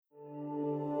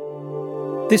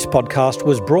This podcast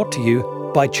was brought to you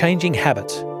by Changing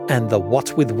Habits and the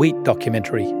What's With Wheat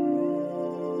documentary.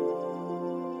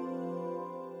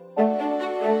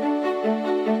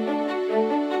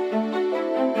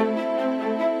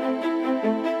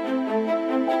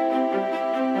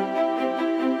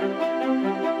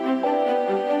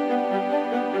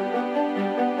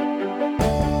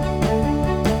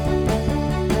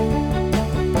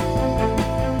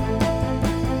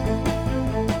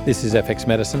 This is FX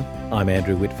Medicine. I'm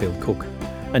Andrew Whitfield Cook.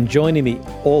 And joining me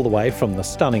all the way from the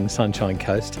stunning Sunshine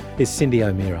Coast is Cyndi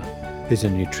O'Meara, who's a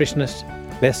nutritionist,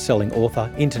 best-selling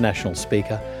author, international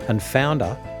speaker and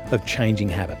founder of Changing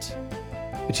Habits.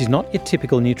 But she's not your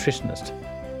typical nutritionist.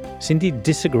 Cyndi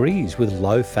disagrees with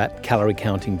low-fat,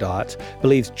 calorie-counting diets,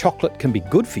 believes chocolate can be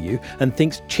good for you and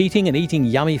thinks cheating and eating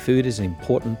yummy food is an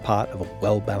important part of a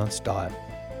well-balanced diet.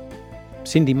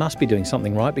 Cyndi must be doing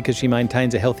something right because she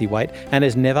maintains a healthy weight and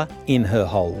has never, in her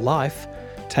whole life,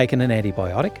 taken an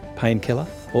antibiotic, painkiller,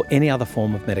 or any other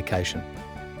form of medication.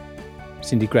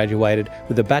 Cyndi graduated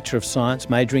with a Bachelor of Science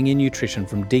majoring in nutrition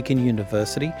from Deakin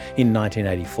University in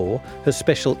 1984. Her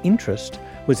special interest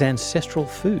was ancestral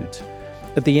foods.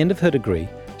 At the end of her degree,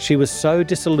 she was so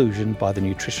disillusioned by the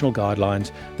nutritional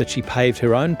guidelines that she paved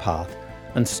her own path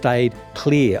and stayed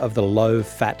clear of the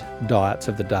low-fat diets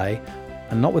of the day,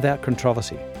 and not without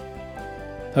controversy.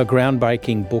 Her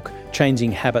groundbreaking book,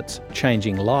 Changing Habits,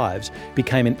 Changing Lives,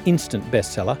 became an instant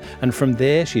bestseller, and from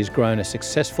there she has grown a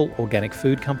successful organic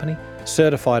food company,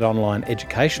 certified online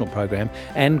educational program,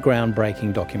 and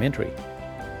groundbreaking documentary.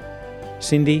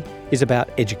 Cyndi is about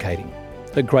educating.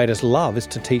 Her greatest love is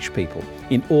to teach people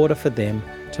in order for them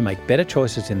to make better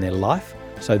choices in their life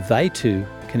so they too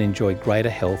can enjoy greater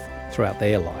health throughout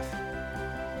their life.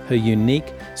 Her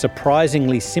unique,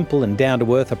 surprisingly simple and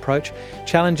down-to-earth approach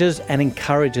challenges and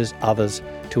encourages others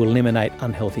to eliminate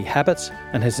unhealthy habits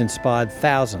and has inspired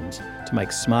thousands to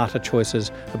make smarter choices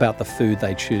about the food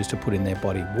they choose to put in their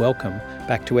body. Welcome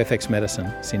back to FX Medicine.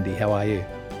 Cyndi, how are you?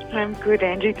 I'm good,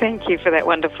 Andrew. Thank you for that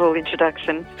wonderful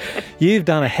introduction. You've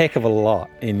done a heck of a lot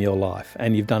in your life,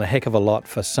 and you've done a heck of a lot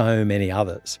for so many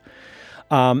others.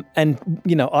 And,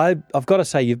 you know, I've got to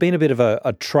say, you've been a bit of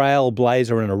a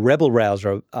trailblazer and a rebel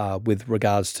rouser with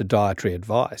regards to dietary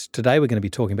advice. Today we're going to be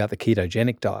talking about the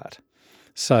ketogenic diet.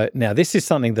 So now this is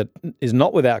something that is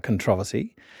not without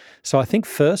controversy. So I think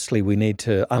firstly we need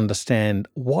to understand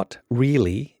what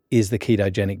really is the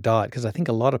ketogenic diet, because I think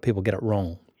a lot of people get it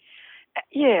wrong.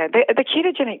 Yeah, the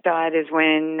ketogenic diet is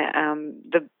when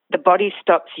the body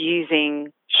stops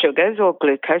using sugars or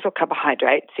glucose or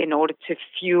carbohydrates in order to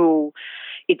fuel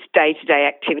its day-to-day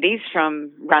activities,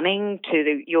 from running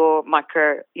to your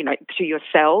to your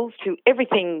cells, to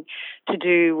everything to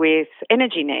do with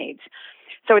energy needs.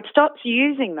 So it stops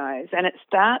using those and it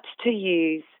starts to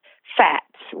use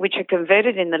fats, which are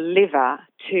converted in the liver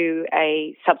to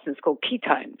a substance called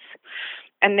ketones.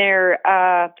 And there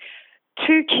are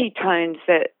two ketones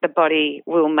that the body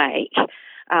will make.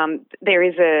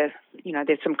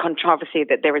 There's some controversy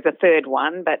that there is a third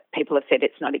one, but people have said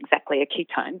it's not exactly a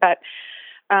ketone. But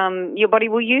your body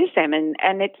will use them,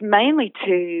 and it's mainly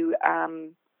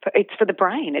it's for the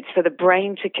brain. It's for the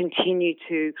brain to continue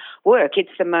to work.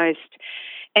 It's the most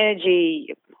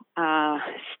energy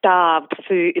starved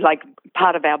food, like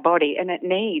part of our body, and it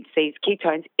needs these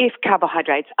ketones if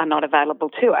carbohydrates are not available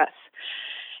to us.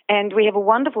 And we have a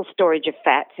wonderful storage of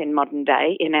fats in modern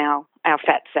day in our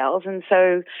fat cells. And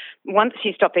so once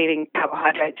you stop eating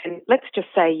carbohydrates, and let's just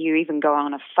say you even go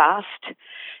on a fast,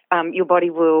 your body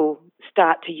will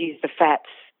start to use the fats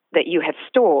that you have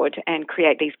stored and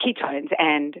create these ketones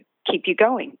and keep you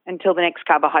going until the next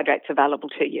carbohydrate's available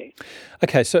to you.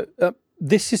 Okay, so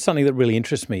this is something that really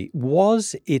interests me.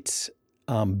 Was its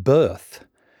birth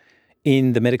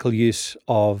in the medical use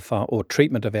of or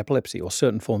treatment of epilepsy or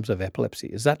certain forms of epilepsy?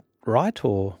 Is that right,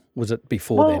 or was it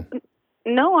before then?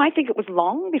 No, I think it was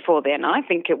long before then. I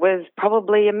think it was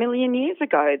probably 1 million years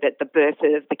ago that the birth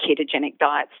of the ketogenic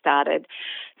diet started.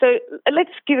 So let's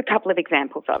give a couple of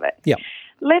examples of it. Yeah.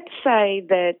 Let's say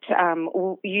that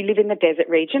you live in the desert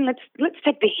region. Let's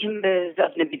take the Himbas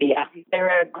of Namibia. There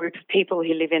are a group of people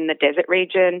who live in the desert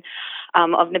region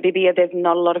of Namibia. There's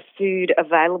not a lot of food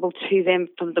available to them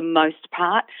for the most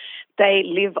part. They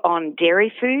live on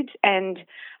dairy foods and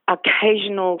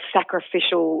occasional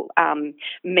sacrificial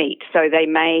meat. So they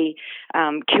may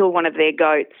kill one of their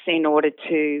goats in order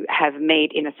to have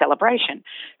meat in a celebration.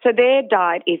 So their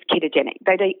diet is ketogenic.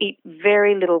 They eat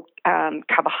very little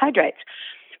carbohydrates.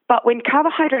 But when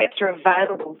carbohydrates are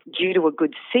available due to a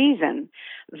good season,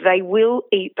 they will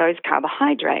eat those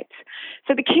carbohydrates.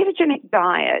 So the ketogenic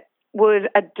diet was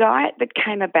a diet that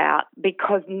came about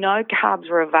because no carbs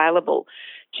were available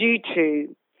due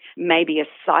to maybe a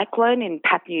cyclone in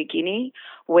Papua New Guinea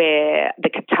where the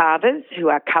Catawbas, who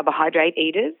are carbohydrate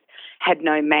eaters, had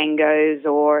no mangoes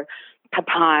or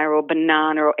papaya or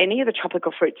banana or any of the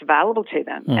tropical fruits available to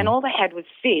them. And all they had was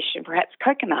fish and perhaps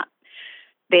coconut.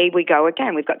 There we go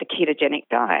again. We've got the ketogenic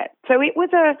diet. So we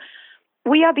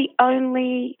are the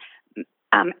only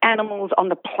animals on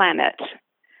the planet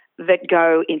that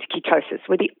go into ketosis.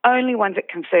 We're the only ones that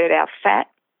convert our fat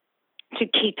to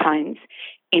ketones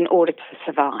in order to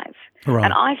survive. Right.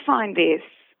 And I find this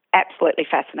absolutely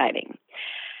fascinating.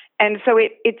 And so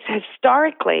it's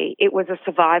historically, it was a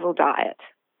survival diet.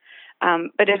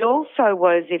 But it also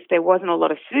was, if there wasn't a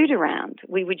lot of food around,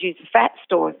 we would use fat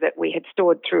stores that we had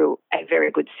stored through a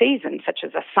very good season, such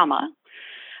as a summer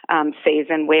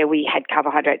season where we had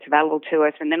carbohydrates available to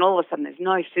us, and then all of a sudden there's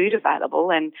no food available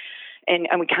and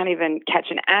we can't even catch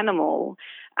an animal.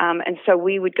 And so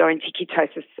we would go into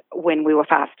ketosis when we were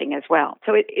fasting as well.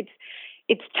 So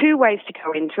it's two ways to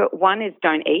go into it. One is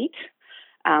don't eat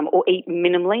or eat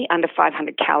minimally, under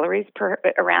 500 calories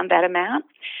around that amount.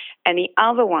 And the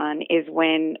other one is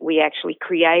when we actually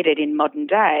create it in modern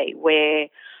day, where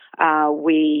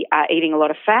we are eating a lot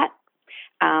of fat,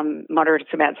 moderate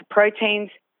amounts of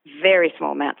proteins, very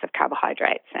small amounts of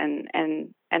carbohydrates. And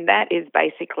that is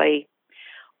basically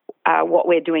what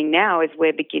we're doing now, is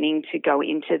we're beginning to go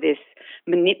into this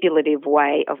manipulative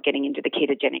way of getting into the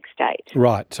ketogenic state.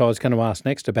 Right. So I was going to ask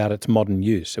next about its modern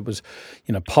use. It was,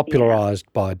 popularised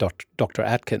by Dr.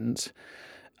 Atkins.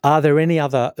 Are there any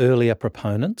other earlier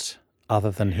proponents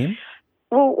other than him?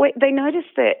 Well, they noticed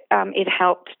that it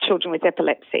helped children with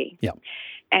epilepsy. Yeah.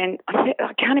 And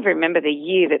I can't even remember the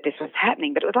year that this was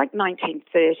happening, but it was like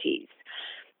 1930s.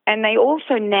 And they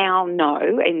also now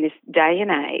know, in this day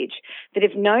and age, that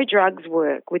if no drugs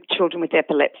work with children with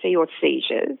epilepsy or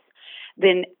seizures,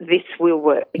 then this will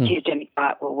work. The ketogenic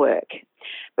diet will work.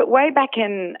 But way back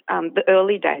in the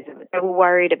early days of it, they were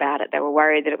worried about it. They were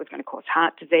worried that it was going to cause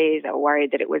heart disease. They were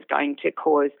worried that it was going to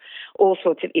cause all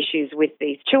sorts of issues with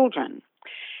these children.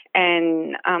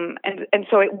 And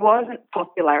so it wasn't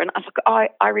popular. And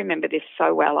I remember this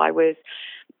so well. I was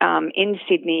in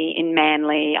Sydney, in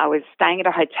Manly. I was staying at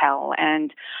a hotel,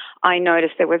 and I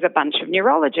noticed there was a bunch of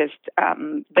neurologists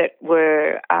that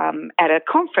were at a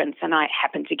conference, and I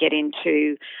happened to get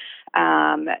into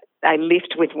a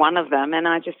lift with one of them, and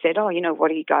I just said,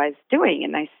 what are you guys doing?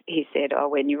 And he said,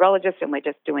 we're neurologists and we're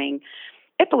just doing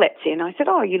epilepsy. And I said,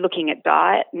 are you looking at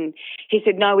diet? And he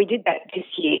said, no, we did that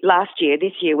last year.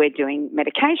 This year we're doing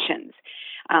medications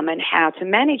and how to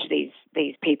manage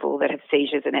these people that have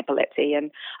seizures and epilepsy.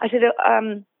 And I said,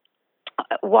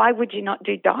 why would you not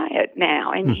do diet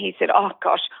now? And he said, oh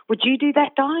gosh, would you do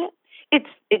that diet?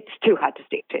 It's too hard to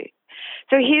stick to.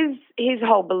 So his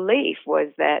whole belief was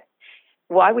that,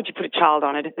 why would you put a child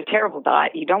on it? It's a terrible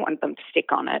diet. You don't want them to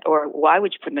stick on it. Or why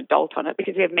would you put an adult on it?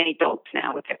 Because we have many adults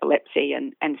now with epilepsy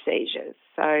and seizures.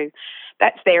 So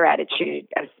that's their attitude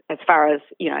as far as,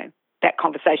 that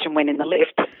conversation went in the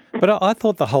lift. But I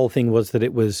thought the whole thing was that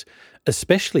it was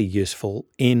especially useful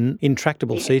in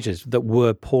intractable seizures that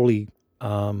were poorly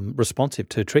responsive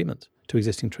to treatments, to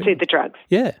existing treatments. To the drugs.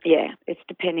 Yeah. Yeah. It's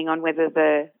depending on whether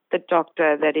the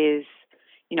doctor that is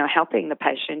helping the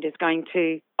patient is going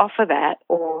to offer that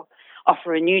or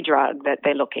offer a new drug that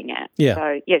they're looking at. Yeah.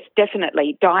 So, yes,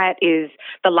 definitely. Diet is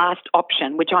the last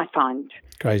option, which I find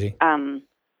crazy.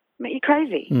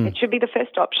 Crazy. It should be the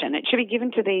first option. It should be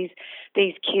given to these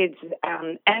kids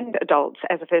and adults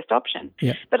as a first option.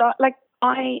 Yeah. But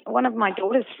one of my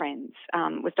daughter's friends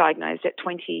was diagnosed at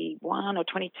 21 or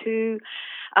 22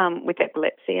 with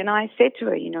epilepsy, and I said to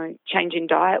her, change in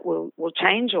diet will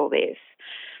change all this.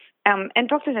 And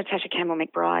Dr. Natasha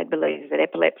Campbell-McBride believes that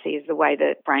epilepsy is the way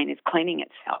the brain is cleaning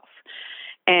itself.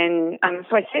 And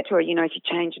so I said to her, if you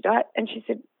change your diet, and she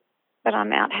said, but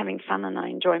I'm out having fun and I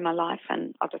enjoy my life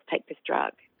and I'll just take this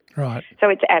drug. Right. So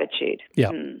it's attitude. Yeah,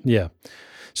 yeah.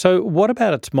 So what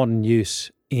about its modern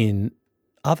use in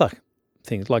other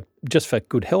things, like just for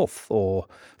good health or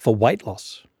for weight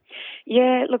loss?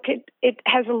 Yeah, look, it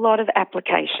has a lot of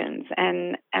applications,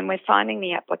 and we're finding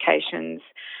the applications,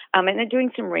 and they're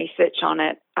doing some research on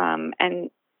it,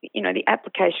 and the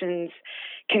applications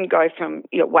can go from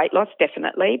weight loss,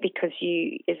 definitely, because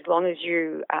as long as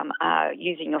you are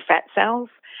using your fat cells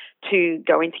to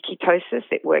go into ketosis,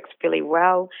 it works really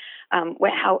well.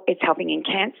 It's helping in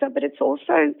cancer, but it's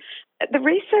also, the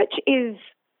research is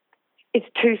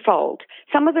twofold.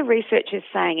 Some of the research is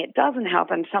saying it doesn't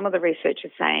help, and some of the research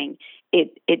is saying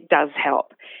it does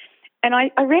help. And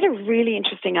I read a really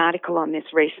interesting article on this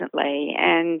recently,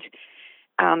 and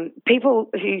people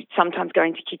who sometimes go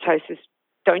into ketosis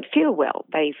don't feel well.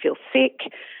 They feel sick.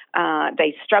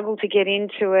 They struggle to get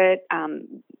into it.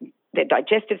 Their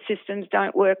digestive systems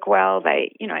don't work well.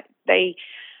 They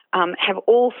have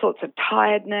all sorts of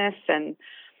tiredness, and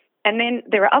then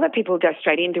there are other people who go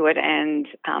straight into it and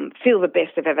feel the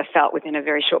best they've ever felt within a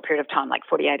very short period of time, like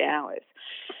 48 hours.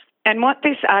 And what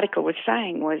this article was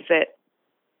saying was that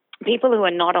people who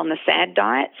are not on the SAD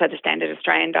diet, so the standard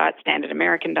Australian diet, standard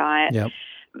American diet, Yep.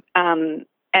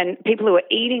 And people who are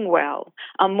eating well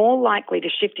are more likely to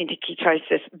shift into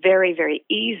ketosis very, very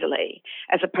easily,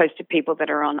 as opposed to people that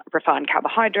are on refined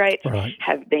carbohydrates, Right.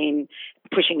 have been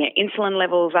pushing their insulin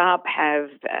levels up, have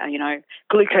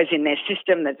glucose in their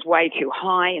system that's way too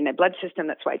high, in their blood system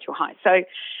that's way too high. So,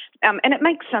 and it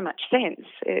makes so much sense.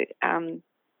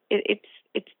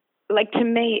 It's like, to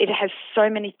me, it has so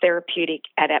many therapeutic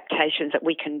adaptations that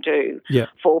we can do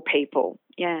for people.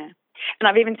 Yeah. And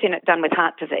I've even seen it done with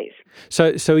heart disease.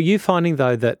 So are you finding,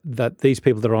 though, that these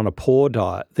people that are on a poor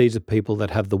diet, these are people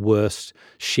that have the worst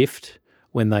shift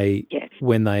when they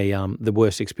the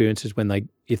worst experiences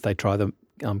if they try the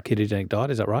ketogenic diet?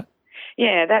 Is that right?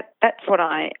 Yeah, that's what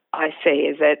I see,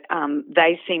 is that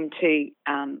they seem to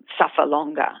suffer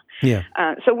longer. Yeah.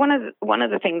 So one of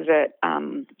the things that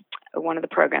one of the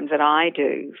programs that I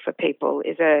do for people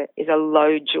is a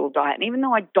low joule diet. And even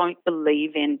though I don't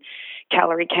believe in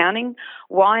calorie counting,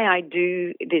 why I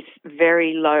do this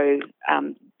very low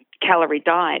calorie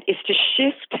diet is to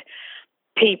shift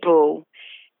people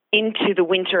into the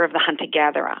winter of the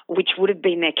hunter-gatherer, which would have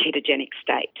been their ketogenic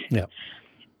state. Yeah.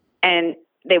 And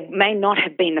there may not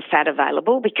have been the fat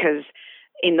available because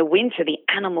in the winter the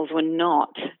animals were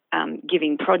not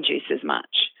giving produce as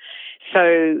much.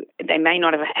 So they may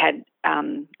not have had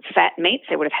fat meats.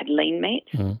 They would have had lean meat.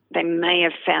 Mm. They may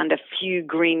have found a few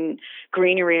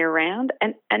greenery around,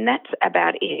 and that's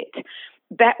about it.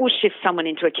 That will shift someone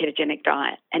into a ketogenic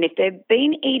diet. And if they've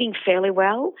been eating fairly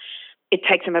well, it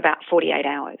takes them about 48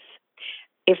 hours.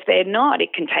 If they're not,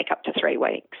 it can take up to 3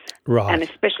 weeks. Right. And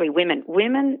especially women.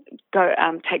 Women go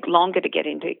take longer to get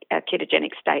into a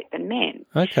ketogenic state than men.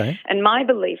 Okay. And my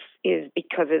belief is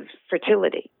because of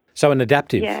fertility. So an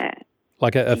adaptive. Yeah.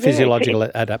 Like a physiological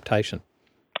adaptation.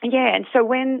 Yeah, and so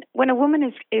when a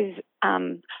woman is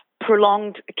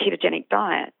prolonged a ketogenic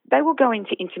diet, they will go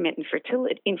into intermittent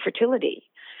infertility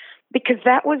because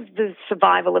that was the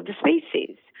survival of the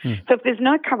species. So if there's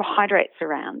no carbohydrates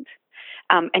around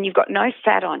and you've got no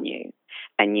fat on you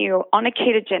and you're on a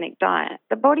ketogenic diet,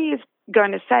 the body is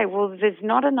going to say, well, there's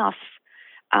not enough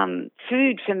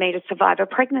food for me to survive a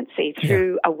pregnancy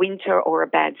through a winter or a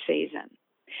bad season.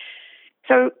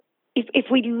 So if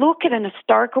we look at an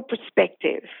historical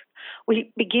perspective, we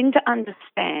begin to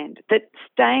understand that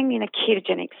staying in a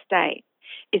ketogenic state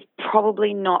is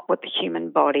probably not what the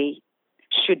human body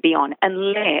should be on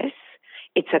unless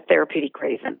it's a therapeutic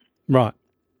reason. Right.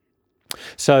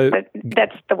 So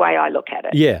that's the way I look at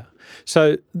it. Yeah.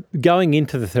 So going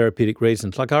into the therapeutic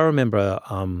reasons, like I remember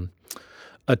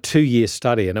a 2-year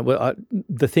study, and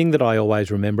the thing that I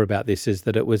always remember about this is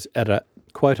that it was at a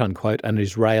quote-unquote an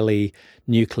Israeli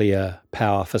nuclear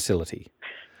power facility.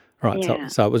 Right, Yeah.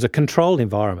 so it was a controlled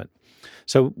environment.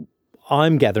 So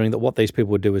I'm gathering that what these people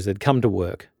would do is they'd come to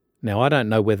work. Now, I don't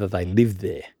know whether they lived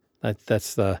there.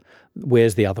 That's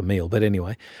where's the other meal? But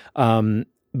anyway,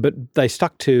 but they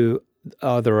stuck to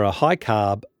either a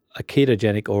high-carb, a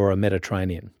ketogenic or a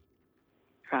Mediterranean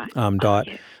diet.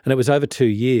 Yeah. And it was over 2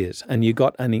 years, and you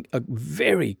got a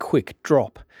very quick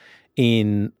drop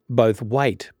in both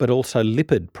weight but also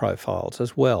lipid profiles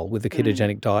as well with the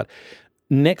ketogenic diet.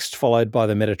 Next followed by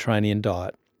the Mediterranean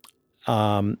diet.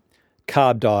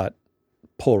 Carb diet,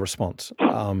 poor response,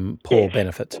 poor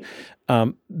benefits.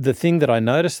 The thing that I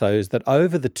noticed, though, is that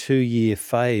over the 2-year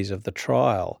phase of the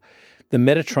trial, the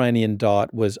Mediterranean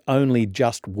diet was only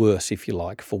just worse, if you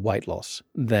like, for weight loss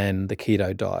than the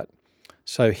keto diet.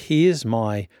 So here's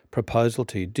my proposal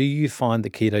to you. Do you find the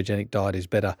ketogenic diet is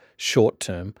better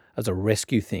short-term as a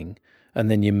rescue thing,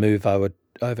 and then you move over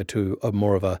to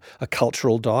more of a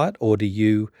cultural diet, or do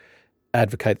you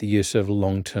advocate the use of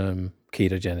long-term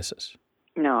ketogenesis?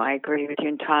 No, I agree with you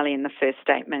entirely in the first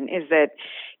statement, is that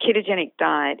ketogenic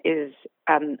diet is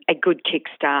a good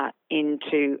kickstart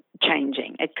into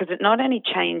changing, because it not only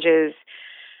changes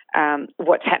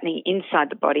what's happening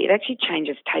inside the body, it actually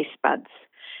changes taste buds.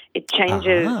 It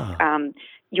changes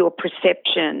your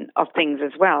perception of things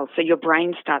as well. So your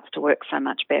brain starts to work so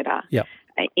much better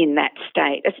in that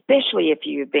state, especially if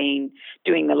you've been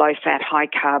doing the low-fat,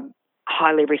 high-carb,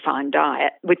 highly refined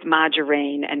diet with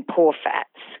margarine and poor fats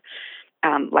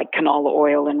like canola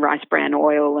oil and rice bran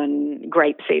oil and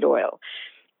grapeseed oil.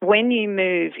 When you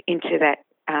move into that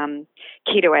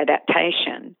keto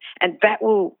adaptation, and that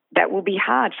will be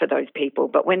hard for those people.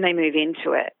 But when they move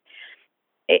into it,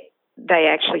 they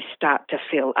actually start to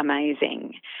feel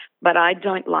amazing. But I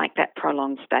don't like that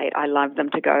prolonged state. I love them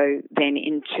to go then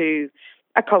into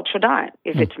a cultural diet.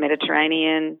 If it's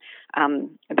Mediterranean,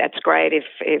 that's great.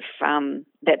 If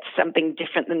that's something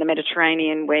different than the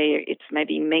Mediterranean, where it's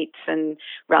maybe meats and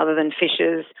rather than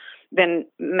fishes, then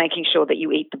making sure that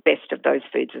you eat the best of those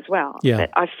foods as well. Yeah.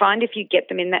 But I find if you get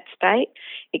them in that state,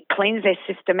 it cleans their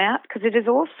system out, because it is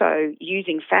also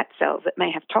using fat cells that may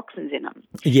have toxins in them.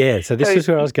 Yeah, so this is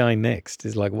where I was going next,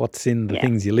 is like what's in the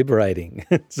things you're liberating.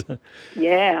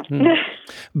 Yeah.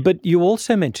 But you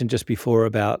also mentioned just before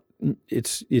about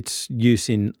its use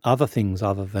in other things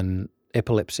other than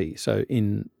epilepsy, so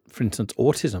in, for instance,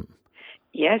 autism.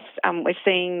 Yes, we're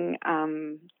seeing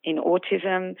in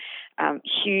autism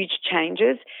huge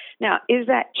changes. Now, is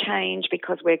that change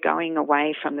because we're going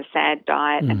away from the SAD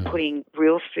diet and putting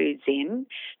real foods in,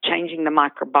 changing the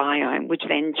microbiome, which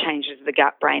then changes the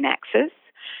gut-brain axis?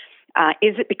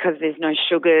 Is it because there's no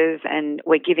sugars and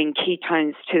we're giving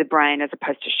ketones to the brain as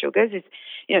opposed to sugars?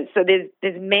 So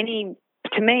there's many.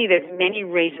 To me, there's many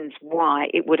reasons why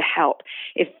it would help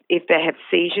if they have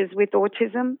seizures with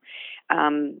autism.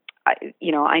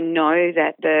 I know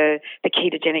that the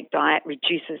ketogenic diet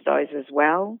reduces those as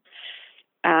well.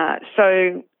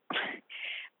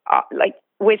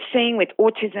 We're seeing with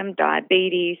autism,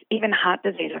 diabetes, even heart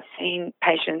disease. I've seen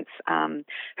patients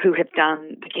who have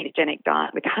done the ketogenic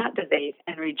diet with heart disease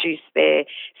and reduced their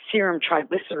serum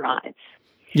triglycerides.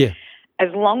 Yeah. As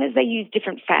long as they use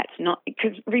different fats,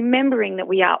 because remembering that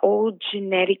we are all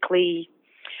genetically,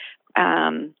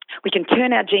 we can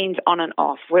turn our genes on and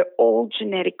off. We're all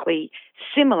genetically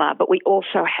similar, but we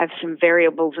also have some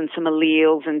variables and some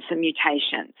alleles and some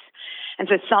mutations. And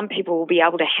so some people will be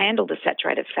able to handle the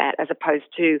saturated fat as opposed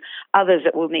to others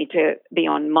that will need to be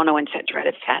on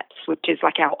monounsaturated fats, which is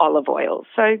like our olive oil.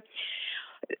 So,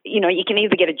 you can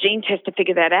either get a gene test to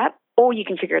figure that out, or you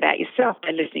can figure it out yourself by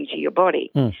listening to your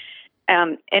body.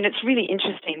 And it's really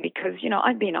interesting because,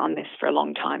 I've been on this for a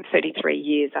long time, 33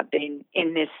 years. I've been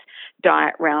in this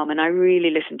diet realm, and I really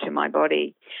listen to my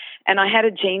body. And I had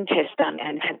a gene test done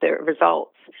and had the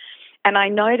results. And I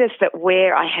noticed that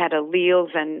where I had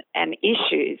alleles and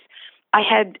issues, I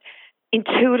had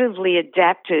intuitively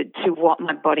adapted to what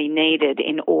my body needed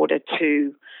in order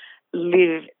to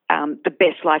live the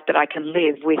best life that I can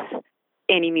live with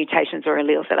any mutations or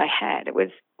alleles that I had. It was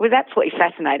absolutely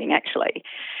fascinating, actually.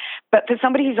 But for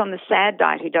somebody who's on the SAD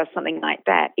diet who does something like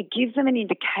that, it gives them an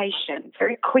indication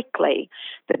very quickly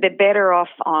that they're better off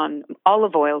on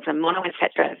olive oils and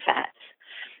monounsaturated fats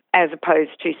as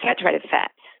opposed to saturated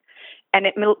fats. And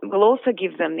it will also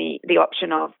give them the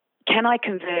option of, can I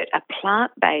convert a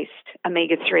plant-based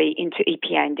omega-3 into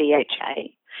EPA and DHA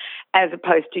as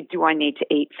opposed to, do I need to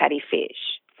eat fatty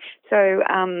fish? So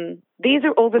these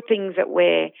are all the things that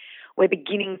we're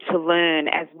beginning to learn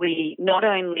as we not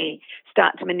only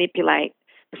start to manipulate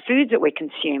the foods that we're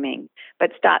consuming,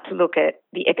 but start to look at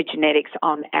the epigenetics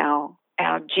on our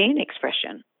gene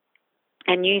expression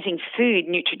and using food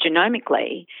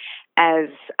nutrigenomically as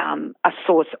a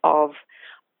source of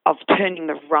turning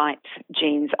the right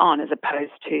genes on as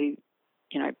opposed to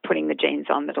putting the genes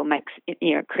on that'll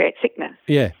create sickness.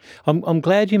 Yeah. I'm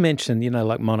glad you mentioned,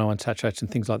 like monounsaturated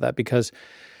and things like that, because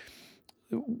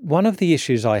one of the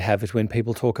issues I have is when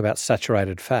people talk about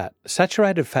saturated fat.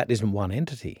 Saturated fat isn't one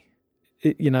entity.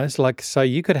 It's like, so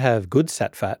you could have good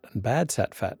sat fat and bad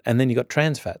sat fat, and then you've got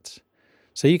trans fats.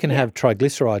 So you can have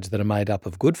triglycerides that are made up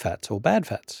of good fats or bad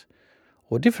fats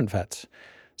or different fats.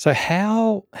 So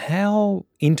how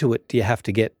into it do you have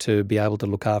to get to be able to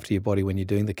look after your body when you're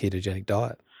doing the ketogenic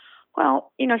diet?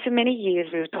 Well, for many years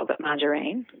we were told that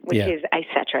margarine, which is a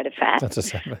saturated fat, that's a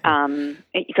saturated,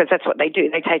 because that's what they do.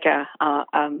 They take a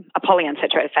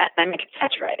polyunsaturated fat and they make it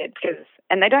saturated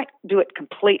and they don't do it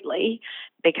completely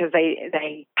because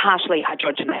they partially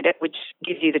hydrogenate it, which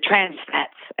gives you the trans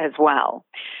fats as well.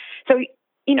 So,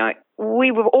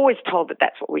 we were always told that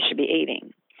that's what we should be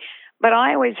eating. But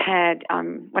I always had,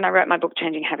 when I wrote my book,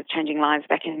 Changing Habits, Changing Lives,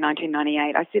 back in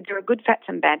 1998, I said there are good fats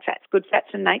and bad fats. Good fats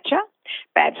in nature,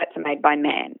 bad fats are made by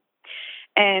man.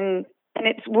 And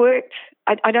it's worked.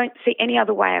 I don't see any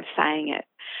other way of saying it.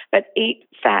 But eat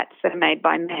fats that are made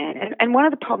by man. And one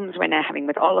of the problems we're now having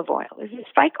with olive oil is there's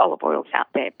fake olive oils out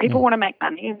there. People want to make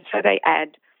money, and so they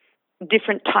add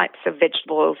different types of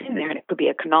vegetable oils in there. And it could be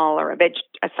a canola or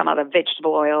some other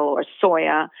vegetable oil or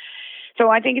soya. So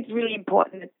I think it's really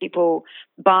important that people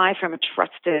buy from a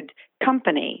trusted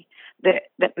company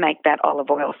that make that olive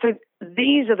oil. So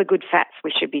these are the good fats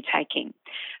we should be taking.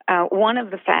 One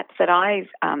of the fats that I've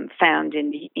found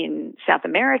in South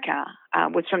America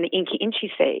was from the Inca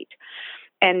Inchi seed.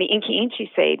 And the Inca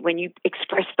Inchi seed, when you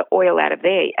express the oil out of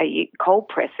there, you cold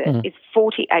press it, is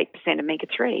 48%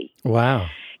 omega-3. Wow.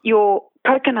 Your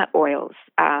coconut oils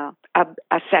are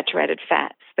saturated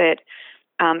fats that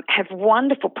have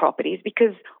wonderful properties,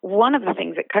 because one of the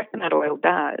things that coconut oil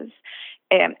does,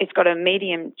 it's got a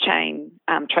medium chain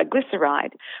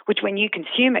triglyceride, which when you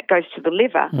consume it goes to the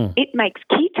liver. It makes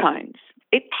ketones.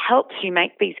 It helps you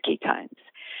make these ketones,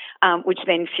 which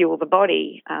then fuel the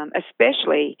body,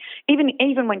 especially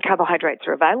even when carbohydrates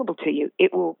are available to you,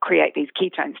 it will create these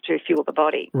ketones to fuel the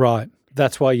body. Right.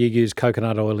 That's why you use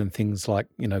coconut oil in things like,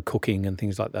 cooking and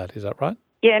things like that. Is that right?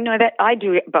 Yeah, no, that I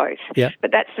do it both. Yeah.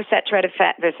 But that's the saturated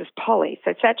fat versus poly.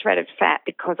 So saturated fat,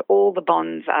 because all the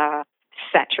bonds are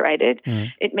saturated,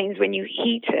 it means when you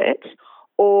heat it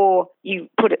or you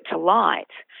put it to light,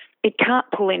 it can't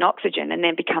pull in oxygen and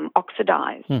then become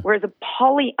oxidized. Whereas a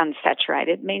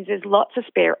polyunsaturated means there's lots of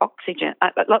spare oxygen,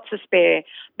 lots of spare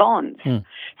bonds. So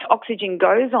oxygen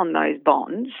goes on those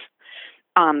bonds,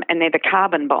 and they're the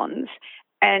carbon bonds,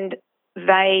 and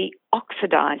they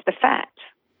oxidize the fat.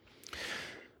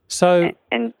 So,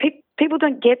 and people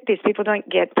don't get this. People don't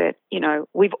get that,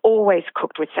 we've always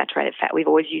cooked with saturated fat. We've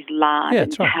always used lard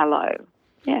and tallow.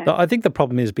 Yeah. I think the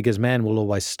problem is because man will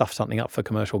always stuff something up for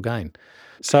commercial gain.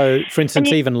 So, for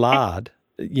instance, even lard,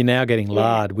 you're now getting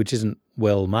lard, which isn't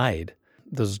well made.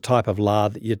 There's a type of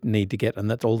lard that you need to get, and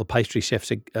that's all the pastry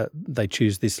chefs, they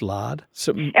choose this lard.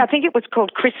 So, I think it was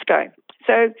called Crisco.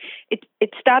 So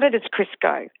it started as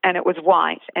Crisco, and it was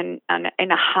white and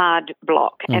in a hard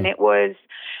block, and it was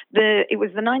the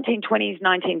 1920s,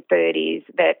 1930s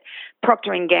that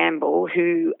Procter & Gamble,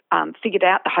 who figured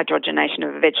out the hydrogenation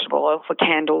of vegetable oil for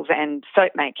candles and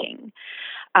soap making,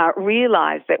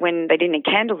 realized that when they didn't need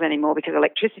candles anymore because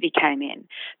electricity came in,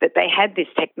 that they had this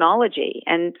technology,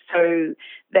 and so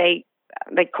they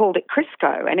called it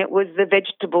Crisco, and it was the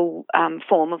vegetable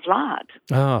form of lard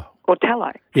or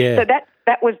tallow. Yeah. So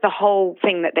that was the whole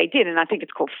thing that they did, and I think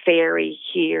it's called Fairy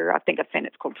here. I think I've seen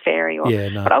it's called Fairy,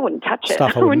 but I wouldn't touch it.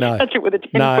 I wouldn't touch it with a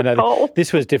 10-foot pole.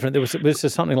 This was different. There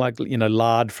was something like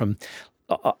lard from.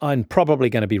 I'm probably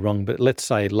going to be wrong, but let's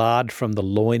say lard from the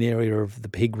loin area of the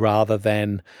pig rather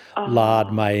than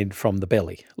lard made from the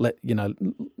belly.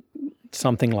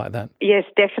 Something like that. Yes,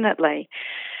 definitely.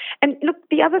 And look,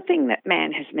 the other thing that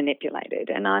man has manipulated,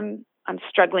 and I'm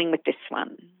struggling with this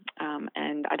one,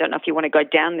 and I don't know if you want to go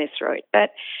down this route,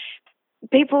 but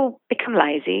people become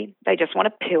lazy. They just want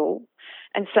a pill.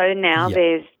 And so now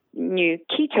there's new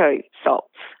keto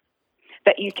salts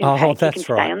that you can take. That's you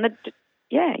can right. Stay on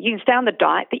you can stay on the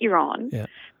diet that you're on,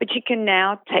 but you can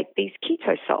now take these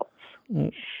keto salts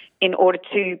in order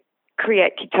to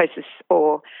create ketosis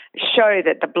or show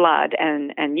that the blood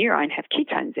and urine have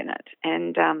ketones in it.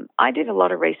 And I did a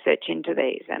lot of research into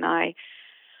these, and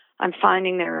I'm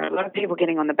finding there are a lot of people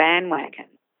getting on the bandwagon.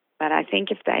 But I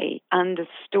think if they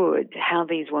understood how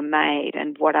these were made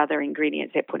and what other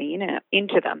ingredients they're putting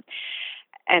into them,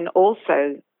 and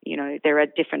also, there are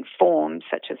different forms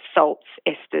such as salts,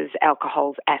 esters,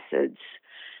 alcohols, acids.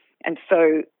 And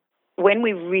so when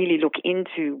we really look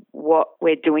into what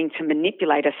we're doing to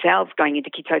manipulate ourselves going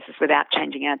into ketosis without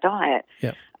changing our diet,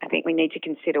 I think we need to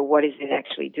consider what is it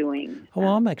actually doing.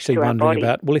 I'm actually wondering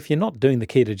about, if you're not doing the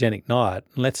ketogenic diet,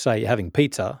 let's say you're having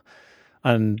pizza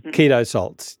and keto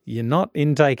salts, you're not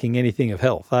intaking anything of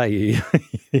health, are you?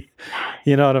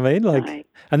 You know what I mean? Right.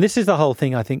 And this is the whole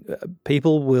thing. I think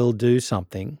people will do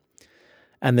something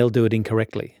and they'll do it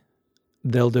incorrectly.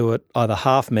 They'll do it either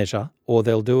half measure or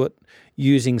they'll do it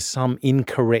using some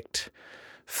incorrect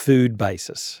food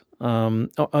basis.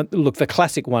 Look, the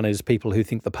classic one is people who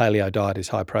think the paleo diet is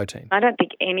high protein. I don't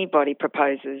think anybody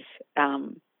proposes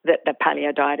that the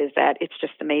paleo diet is that. It's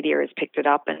just the media has picked it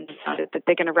up and decided that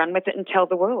they're going to run with it and tell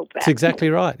the world that. That's exactly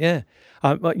right, yeah.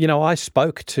 I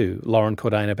spoke to Lauren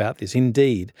Cordain about this.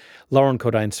 Indeed, Lauren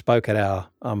Cordain spoke at our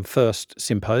first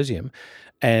symposium,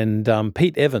 and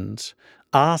Pete Evans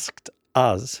asked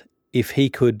us if he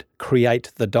could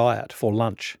create the diet for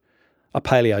lunch, a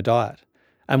paleo diet.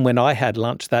 And when I had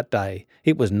lunch that day,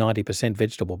 it was 90%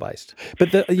 vegetable based.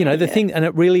 But the thing, and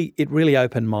it really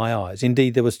opened my eyes.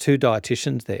 Indeed, there was two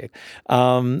dietitians there.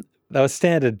 They were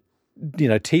standard,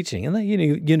 teaching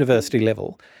and university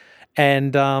level,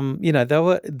 and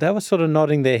they were sort of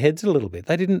nodding their heads a little bit.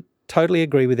 They didn't totally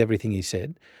agree with everything he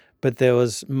said, but there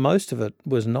was most of it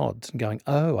was nods and going,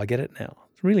 "Oh, I get it now."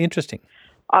 It's really interesting.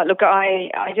 Look,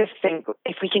 I just think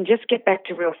if we can just get back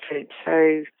to real food.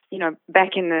 So,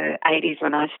 back in the 80s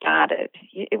when I started,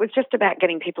 it was just about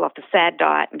getting people off the SAD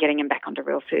diet and getting them back onto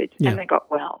real foods, and they got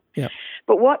well. Yeah.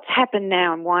 But what's happened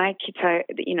now and why keto,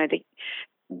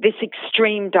 this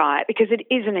extreme diet, because it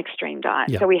is an extreme diet.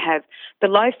 Yeah. So we have the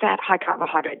low-fat,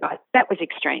 high-carbohydrate diet. That was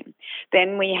extreme.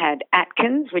 Then we had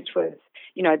Atkins, which was,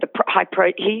 the high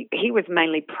protein. He was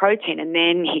mainly protein, and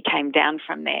then he came down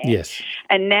from there. Yes.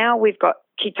 And now we've got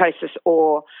ketosis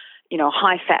or,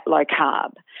 high-fat,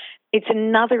 low-carb. It's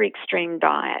another extreme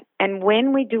diet. And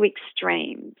when we do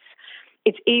extremes,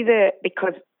 it's either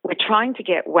because we're trying to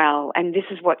get well and this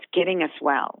is what's getting us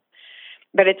well,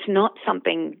 but it's not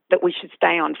something that we should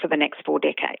stay on for the next 4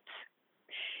 decades.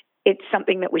 It's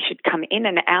something that we should come in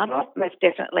and out of, most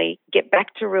definitely, get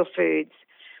back to real foods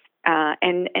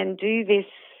and do this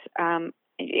and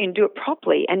do it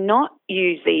properly and not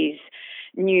use these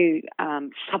new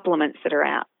supplements that are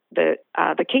out, the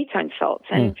ketone salts.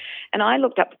 And I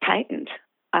looked up the patent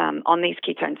on these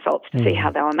ketone salts to see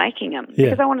how they were making them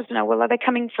because I wanted to know, well, are they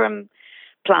coming from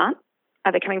plant?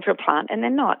 Are they coming from a plant? And they're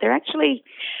not. They're actually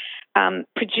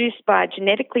produced by a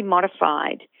genetically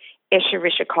modified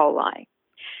Escherichia coli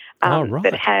right.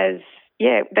 that has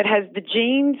the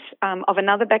genes of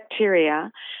another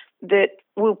bacteria that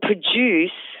will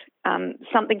produce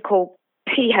something called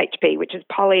PHP, which is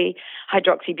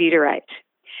polyhydroxybutyrate.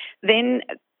 Then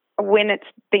when it's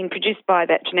been produced by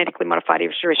that genetically modified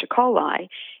Escherichia coli,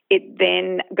 it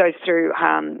then goes through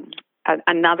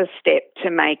another step to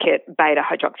make it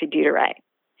beta-hydroxybutyrate.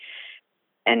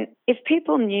 And if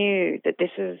people knew that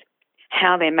this is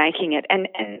how they're making it and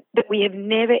that we have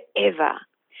never, ever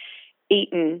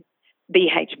eaten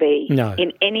BHB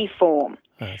in any form.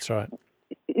 Oh, that's right.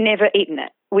 Never eaten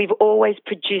it. We've always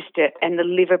produced it and the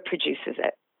liver produces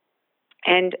it.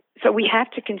 And so we have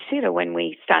to consider when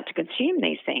we start to consume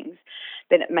these things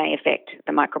that it may affect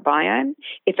the microbiome.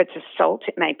 If it's a salt,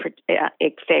 it may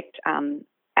affect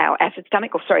our acid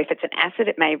stomach. If it's an acid,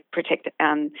 it may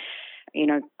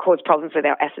cause problems with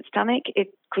our acid stomach.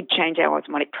 It could change our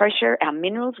osmotic pressure, our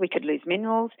minerals. We could lose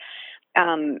minerals,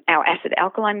 our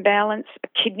acid-alkaline balance, a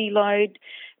kidney load.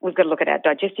 We've got to look at our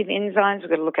digestive enzymes. We've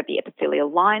got to look at the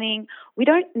epithelial lining. We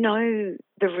don't know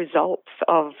the results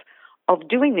of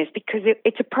doing this because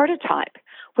it's a prototype.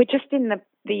 We're just in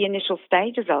the initial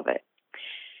stages of it.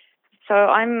 So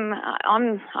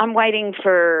I'm waiting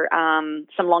for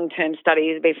some long-term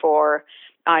studies before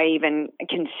I even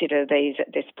consider these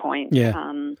at this point. Yeah.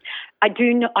 I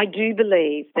do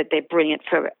believe that they're brilliant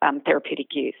for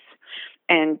therapeutic use,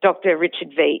 and Dr.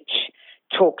 Richard Veitch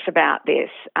talks about this,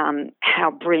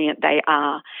 how brilliant they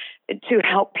are to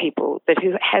help people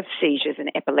who have seizures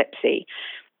and epilepsy.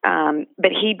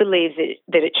 But he believes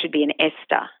that it should be an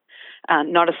ester,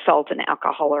 not a salt, an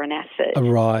alcohol, or an acid.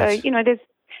 Right. So,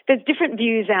 there's different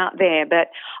views out there, but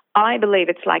I believe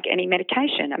it's like any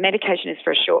medication. A medication is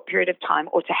for a short period of time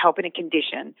or to help in a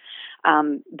condition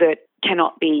that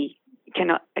cannot be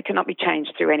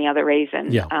changed through any other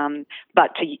reason,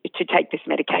 but to take this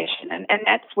medication. And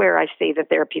that's where I see the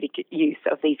therapeutic use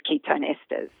of these ketone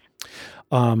esters.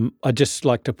 I'd just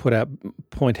like to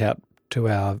point out to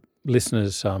our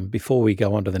listeners before we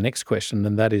go on to the next question,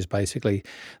 and that is basically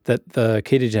that the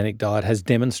ketogenic diet has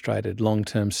demonstrated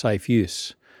long-term safe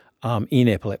use in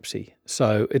epilepsy.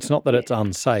 So it's not that it's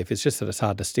unsafe, it's just that it's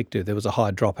hard to stick to. There was a high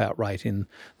dropout rate in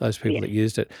those people that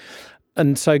used it.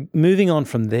 And so moving on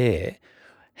from there,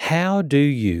 how do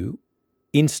you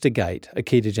instigate a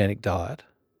ketogenic diet?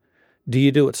 Do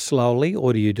you do it slowly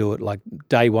or do you do it like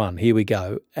day one, here we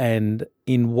go? And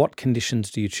in what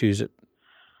conditions do you choose it?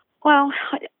 Well,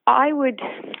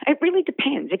 it really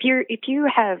depends. If you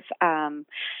have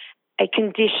a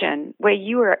condition where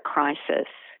you are at crisis,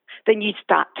 then you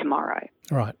start tomorrow.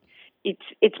 Right.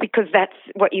 It's because that's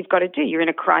what you've got to do. You're in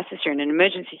a crisis. You're in an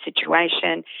emergency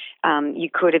situation. You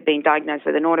could have been diagnosed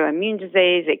with an autoimmune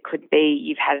disease. It could be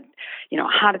you've had, a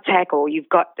heart attack, or you've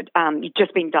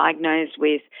just been diagnosed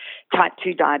with type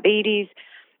 2 diabetes,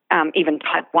 even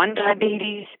type 1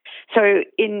 diabetes. So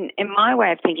in my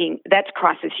way of thinking, that's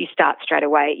crisis. You start straight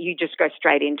away. You just go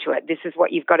straight into it. This is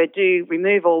what you've got to do.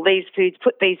 Remove all these foods,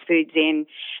 put these foods in,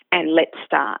 and let's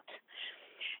start.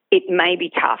 It may be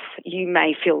tough. You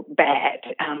may feel bad,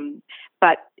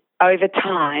 but over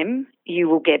time, you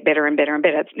will get better and better and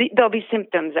better. There'll be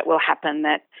symptoms that will happen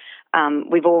that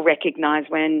we've all recognized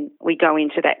when we go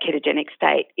into that ketogenic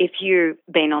state if you've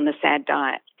been on the SAD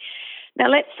diet. Now,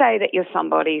 let's say that you're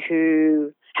somebody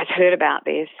who has heard about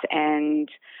this and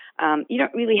you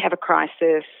don't really have a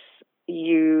crisis.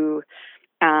 You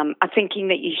are thinking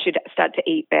that you should start to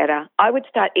eat better. I would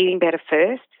start eating better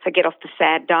first, so get off the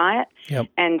SAD diet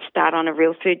and start on a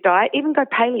real food diet. Even go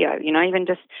paleo, even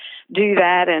just do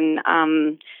that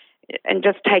and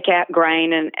just take out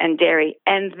grain and dairy.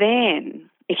 And then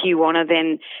if you want to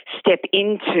then step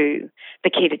into the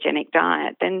ketogenic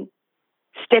diet, then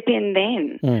step in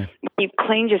then. You've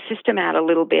cleaned your system out a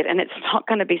little bit and it's not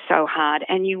going to be so hard,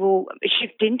 and you will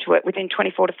shift into it within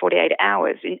 24 to 48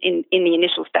 hours in the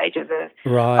initial stages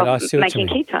of making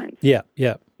ketones. Yeah.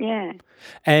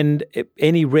 And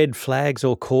any red flags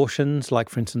or cautions, like,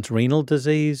 for instance, renal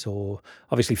disease or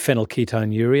obviously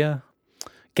phenylketonuria?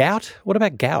 Gout? What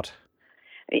about gout?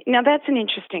 Now, that's an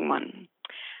interesting one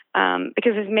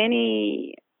because there's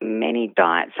many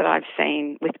diets that I've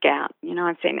seen with gout.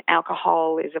 I've seen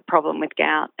alcohol is a problem with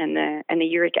gout and the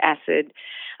uric acid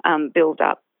build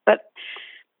up. But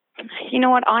you know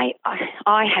what? I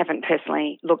haven't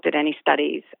personally looked at any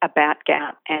studies about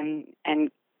gout and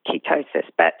ketosis,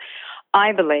 but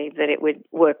I believe that it would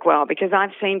work well because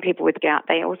I've seen people with gout,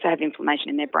 they also have inflammation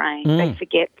in their brain. They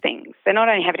forget things. They not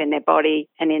only have it in their body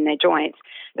and in their joints,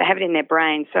 they have it in their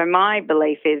brain. So my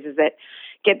belief is that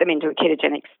get them into a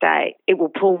ketogenic state, it will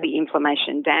pull the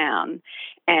inflammation down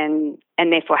and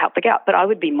therefore help the gout. But I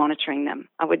would be monitoring them.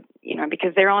 I would,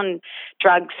 because they're on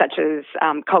drugs such as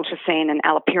colchicine and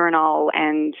allopurinol,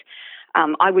 and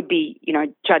I would be,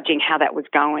 judging how that was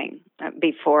going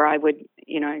before I would,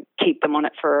 keep them on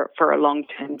it for a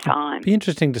long-term time. It'd be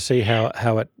interesting to see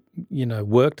how it,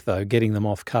 worked, though, getting them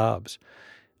off carbs.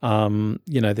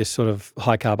 This sort of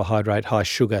high carbohydrate, high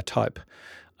sugar type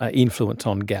influence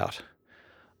on gout.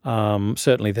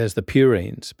 Certainly there's the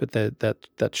purines, but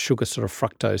that sugar sort of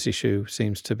fructose issue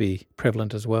seems to be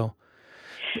prevalent as well.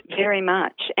 Very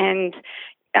much. And,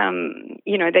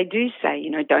 they do say,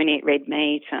 don't eat red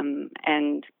meat and,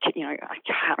 I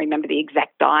can't remember the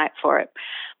exact diet for it.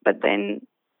 But then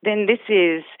this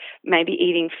is maybe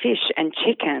eating fish and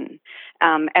chicken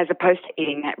as opposed to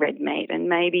eating that red meat, and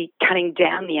maybe cutting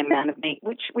down the amount of meat,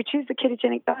 which is the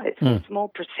ketogenic diet. A small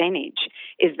percentage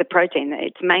is the protein.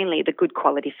 It's mainly the good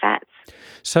quality fats.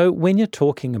 So when you're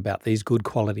talking about these good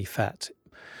quality fats,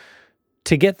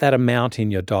 to get that amount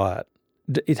in your diet,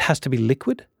 it has to be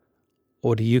liquid,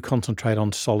 or do you concentrate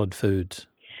on solid foods?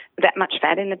 That much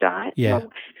fat in the diet? Yeah.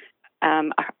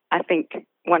 Well, I think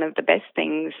one of the best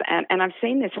things, and I've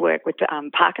seen this work with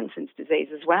Parkinson's disease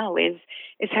as well, is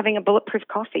having a bulletproof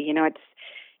coffee.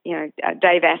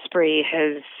 Dave Asprey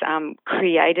has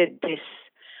created this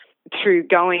through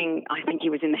going, I think he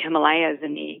was in the Himalayas,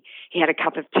 and he had a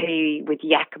cup of tea with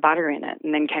yak butter in it,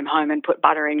 and then came home and put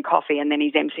butter in coffee and then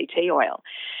his MCT oil.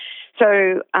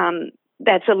 So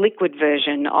that's a liquid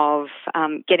version of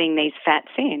getting these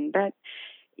fats in. But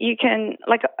you can,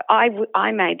 like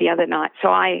I made the other night, so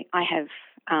I have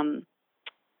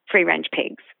free-range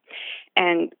pigs,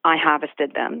 and I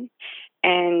harvested them,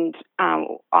 and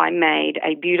I made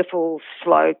a beautiful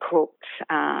slow-cooked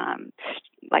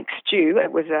stew.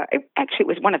 It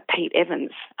was one of Pete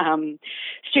Evans'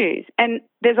 stews, and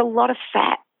there's a lot of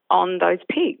fat on those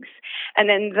pigs, and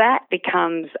then that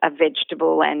becomes a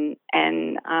vegetable and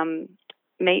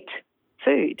meat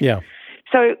food. Yeah.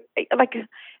 So,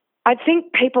 I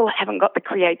think people haven't got the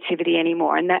creativity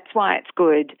anymore, and that's why it's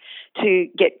good to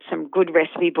get some good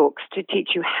recipe books to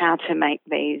teach you how to make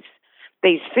these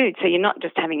foods, so you're not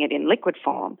just having it in liquid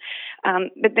form.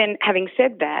 But then, having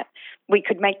said that, we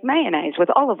could make mayonnaise with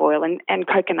olive oil and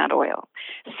coconut oil.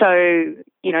 So,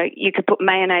 you could put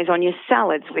mayonnaise on your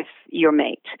salads with your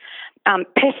meat.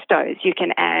 Pestos, you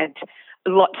can add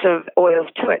lots of oils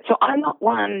to it. So I'm not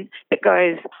one that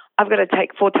goes, I've got to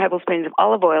take 4 tablespoons of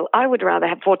olive oil. I would rather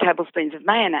have 4 tablespoons of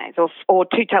mayonnaise or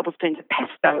 2 tablespoons of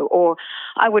pesto, or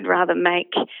I would rather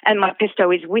and my pesto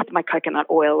is with my coconut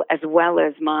oil as well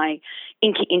as my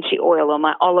inchi oil or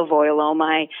my olive oil or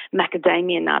my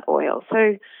macadamia nut oil.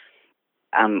 So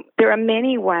there are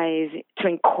many ways to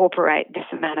incorporate this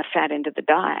amount of fat into the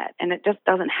diet, and it just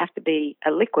doesn't have to be a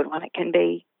liquid one. It can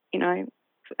be,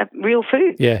 a real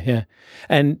food. Yeah.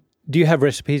 And do you have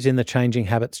recipes in the Changing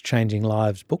Habits, Changing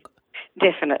Lives book?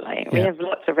 Definitely. We have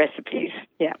lots of recipes.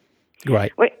 Yeah.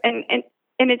 Great. And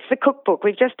it's the cookbook.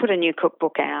 We've just put a new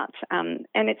cookbook out. And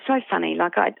it's so funny.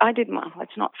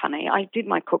 It's not funny. I did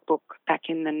my cookbook back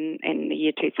in the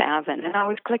year 2000, and I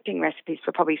was collecting recipes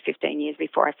for probably 15 years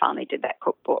before I finally did that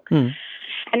cookbook. And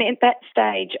at that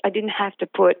stage, I didn't have to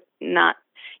put nut,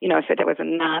 so there was a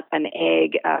nut, an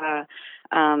egg,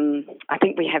 I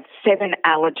think we have 7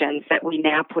 allergens that we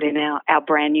now put in our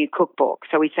brand new cookbook.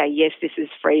 So we say, yes, this is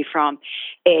free from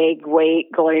egg, wheat,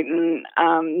 gluten,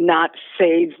 nuts,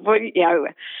 seeds,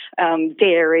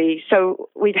 dairy. So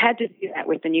we've had to do that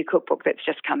with the new cookbook that's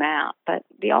just come out. But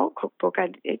the old cookbook,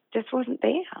 it just wasn't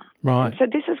there. Right. And so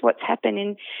this is what's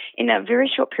happened in a very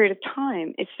short period of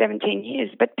time. It's 17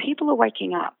 years, but people are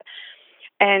waking up.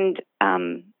 And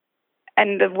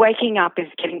the waking up is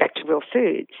getting back to real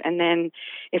foods. And then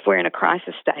if we're in a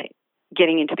crisis state,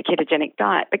 getting into the ketogenic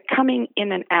diet, but coming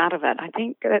in and out of it, I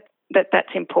think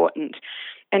that's important.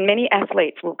 And many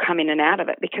athletes will come in and out of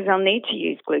it because they'll need to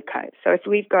use glucose. So if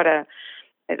we've got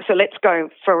so let's go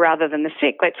for rather than the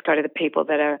sick, let's go to the people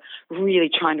that are really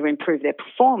trying to improve their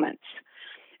performance.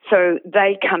 So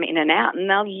they come in and out and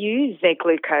they'll use their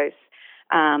glucose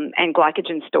and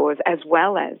glycogen stores as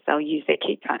well as they'll use their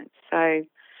ketones. So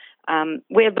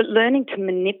we're learning to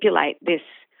manipulate this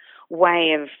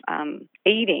way of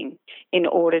eating in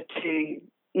order to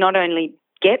not only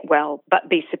get well, but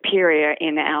be superior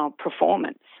in our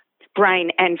performance,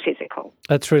 brain and physical.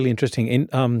 That's really interesting.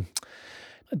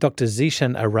 Dr.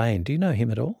 Zeeshan Arain, do you know him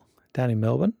at all down in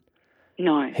Melbourne?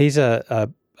 No. He's a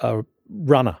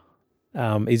runner.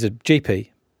 He's a GP,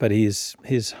 but his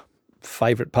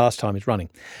favourite pastime is running.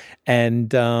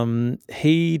 And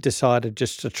he decided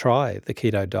just to try the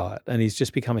keto diet, and he's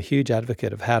just become a huge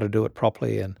advocate of how to do it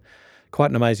properly, and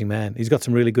quite an amazing man. He's got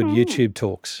some really good YouTube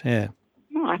talks. Yeah.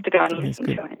 Oh, I have to go and listen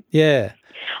to him. Yeah.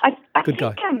 I good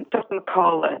think guy. Dr.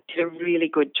 McCullough did a really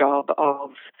good job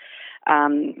of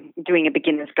doing a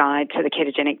beginner's guide to the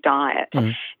ketogenic diet.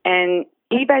 Mm. And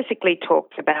he basically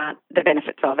talks about the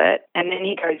benefits of it, and then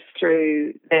he goes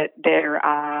through that there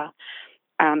are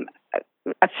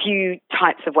a few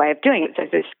types of way of doing it. So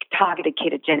there's targeted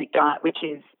ketogenic diet, which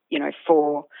is,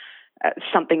 for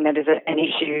something that is an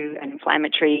issue, an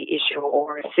inflammatory issue,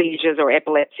 or seizures or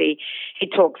epilepsy. He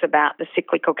talks about the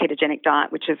cyclical ketogenic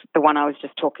diet, which is the one I was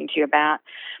just talking to you about.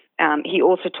 He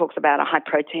also talks about a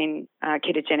high-protein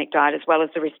ketogenic diet as well as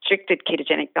the restricted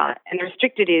ketogenic diet. And the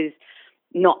restricted is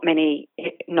not many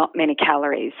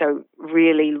calories, so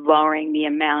really lowering the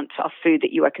amount of food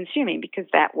that you are consuming, because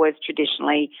that was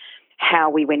traditionally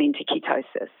how we went into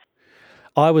ketosis.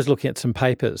 I was looking at some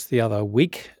papers the other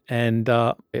week, and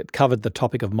it covered the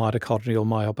topic of mitochondrial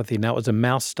myopathy. Now, it was a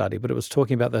mouse study, but it was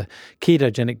talking about the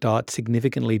ketogenic diet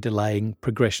significantly delaying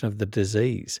progression of the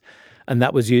disease. And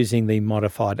that was using the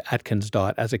modified Atkins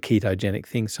diet as a ketogenic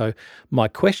thing. So my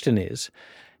question is,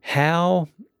 how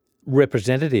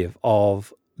representative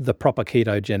of the proper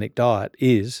ketogenic diet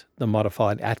is the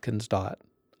modified Atkins diet?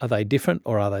 Are they different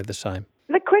or are they the same?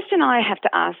 The question I have to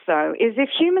ask, though, is if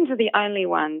humans are the only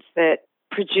ones that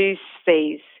produce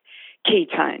these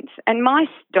ketones and mice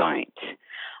don't,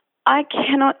 I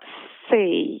cannot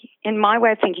see, in my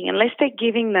way of thinking, unless they're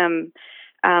giving them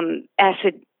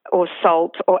acid or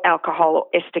salt or alcohol or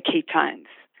ester ketones,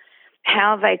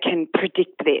 how they can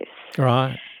predict this.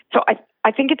 Right. So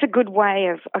I think it's a good way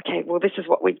of, okay, well, this is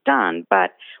what we've done,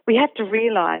 but we have to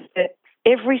realise that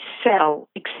every cell,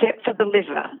 except for the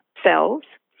liver cells,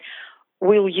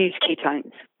 will use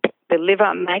ketones. The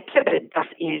liver makes it, but it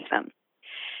doesn't use them.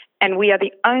 And we are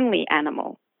the only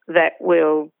animal that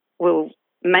will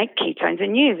make ketones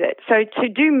and use it. So to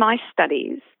do my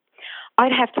studies,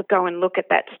 I'd have to go and look at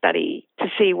that study to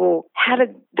see, well, how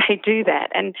did they do that?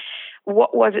 And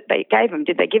what was it they gave them?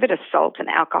 Did they give it a salt, an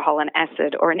alcohol, an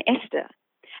acid, or an ester?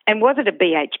 And was it a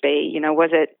BHB?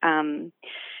 Was it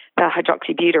the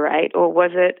hydroxybutyrate, or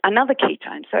was it another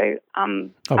ketone? So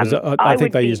I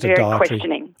think they used a dietary.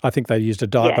 Questioning. I think they used a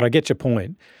diet, but I get your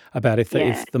point about if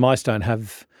the mice don't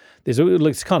have.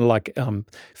 It's kind of like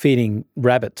feeding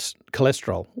rabbits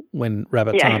cholesterol when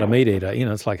rabbits aren't a meat eater.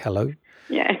 It's like, hello.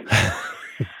 Yeah.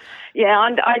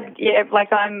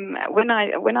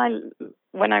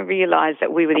 When I realised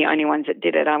that we were the only ones that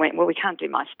did it, I went, well, we can't do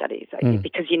my studies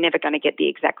because you're never going to get the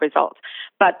exact results.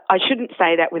 But I shouldn't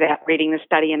say that without reading the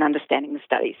study and understanding the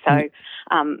study. So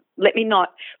let me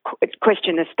not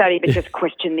question the study, but just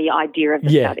question the idea of the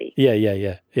study.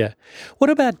 Yeah. What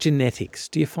about genetics?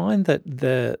 Do you find that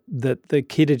the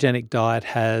ketogenic diet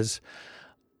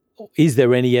is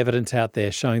there any evidence out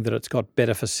there showing that it's got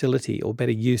better facility or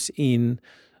better use in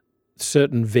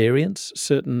certain variants,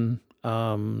 certain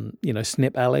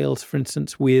SNP alleles, for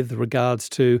instance, with regards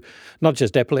to not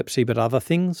just epilepsy but other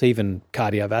things, even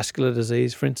cardiovascular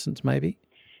disease, for instance, maybe?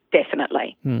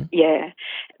 Definitely, yeah.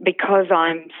 Because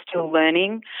I'm still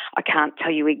learning, I can't tell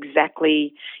you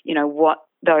exactly, what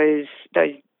those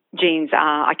genes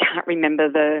are. I can't remember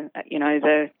the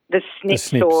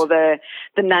SNPs or the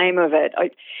name of it.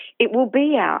 It will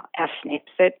be our SNPs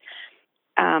that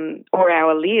or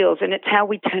our alleles, and it's how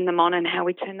we turn them on and how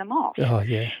we turn them off. Oh,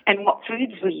 yeah. And what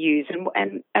foods we use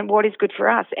and what is good for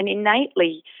us. And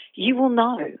innately, you will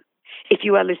know if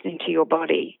you are listening to your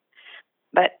body.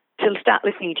 But to start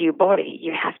listening to your body,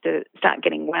 you have to start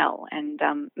getting well. And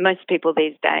most people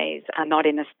these days are not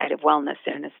in a state of wellness.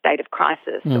 They're in a state of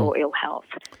crisis or ill health.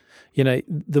 You know,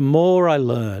 the more I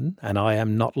learn, and I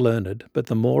am not learned, but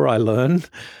the more I learn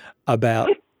about,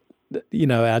 you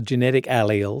know, our genetic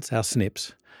alleles, our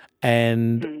SNPs,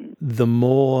 and the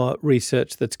more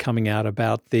research that's coming out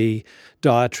about the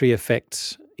dietary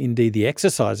effects, indeed the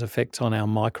exercise effects on our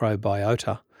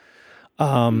microbiota,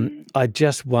 I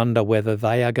just wonder whether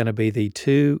they are going to be the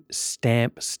two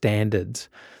stamp standards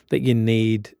that you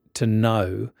need to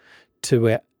know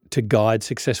to guide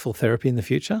successful therapy in the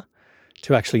future,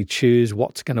 to actually choose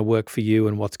what's going to work for you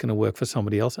and what's going to work for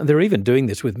somebody else. And they're even doing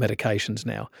this with medications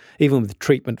now. Even with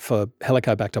treatment for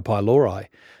Helicobacter pylori,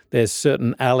 there's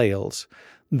certain alleles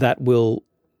that will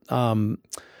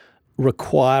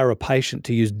require a patient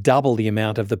to use double the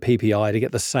amount of the PPI to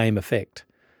get the same effect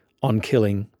on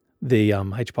killing the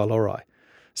H. pylori.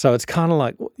 So it's kind of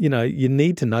like, you know, you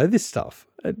need to know this stuff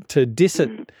to diss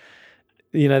it.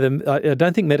 You know, I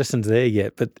don't think medicine's there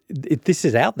yet, but this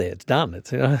is out there. It's done.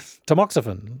 It's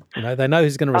tamoxifen. You know, they know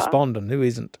who's going to respond and who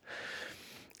isn't.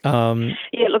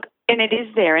 Yeah, look, and it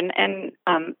is there. And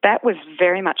that was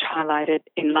very much highlighted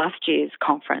in last year's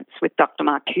conference with Dr.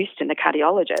 Mark Houston, the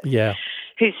cardiologist,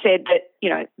 who said that, you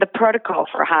know, the protocol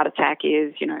for a heart attack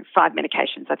is, you know, 5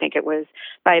 medications. I think it was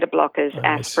beta blockers,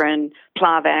 aspirin,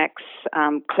 Plavix,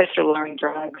 cholesterol-lowering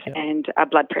drugs, and a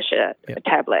blood pressure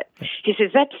tablet. He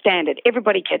says that's standard.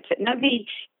 Everybody gets it.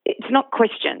 It's not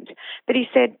questioned. But he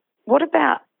said, what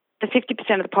about the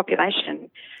 50% of the population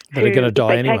that are going to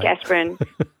die anyway? Take aspirin.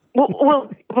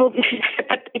 Well, but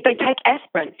if they take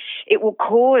aspirin, it will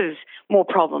cause more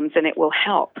problems than it will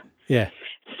help. Yeah.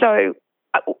 So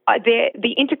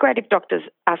the integrative doctors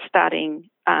are starting,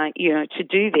 you know, to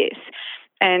do this,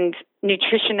 and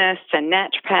nutritionists and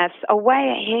naturopaths are way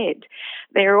ahead.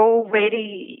 They're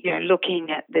already, you know, looking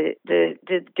at the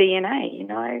DNA. You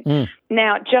know,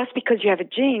 now just because you have a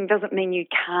gene doesn't mean you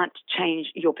can't change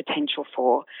your potential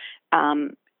for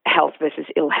health versus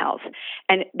ill health.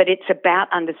 But it's about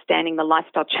understanding the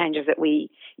lifestyle changes that we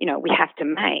have to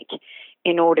make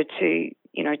in order to,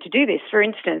 you know, to do this. For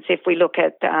instance, if we look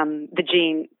at the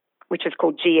gene, which is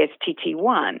called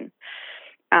GSTT1,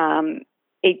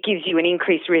 it gives you an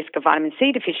increased risk of vitamin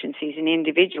C deficiencies in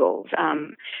individuals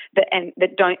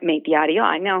that don't meet the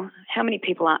RDI. Now, how many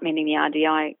people aren't meeting the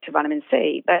RDI to vitamin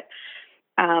C? But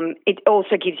it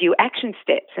also gives you action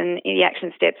steps, and the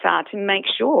action steps are to make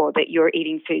sure that you're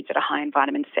eating foods that are high in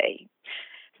vitamin C.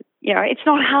 You know, it's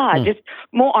not hard. Just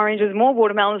more oranges, more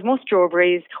watermelons, more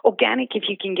strawberries, organic if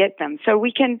you can get them. So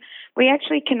we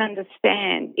actually can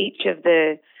understand each of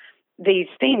these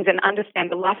things and understand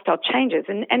the lifestyle changes.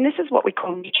 And this is what we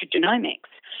call nutrigenomics.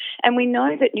 And we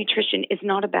know that nutrition is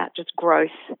not about just growth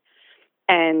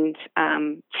and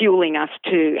fueling us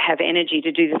to have energy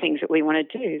to do the things that we want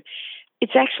to do.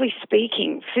 It's actually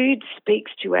speaking. Food speaks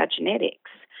to our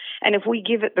genetics. And if we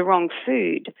give it the wrong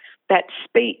food, that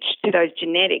speech to those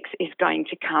genetics is going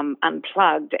to come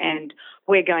unplugged, and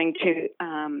we're going to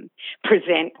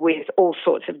present with all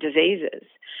sorts of diseases.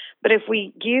 But if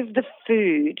we give the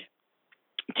food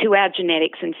to our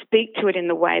genetics and speak to it in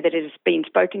the way that it has been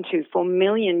spoken to for a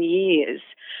million years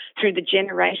through the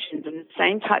generations and the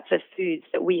same types of foods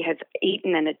that we have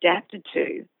eaten and adapted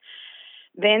to,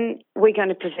 then we're going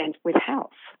to present with health.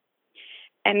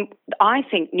 And I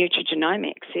think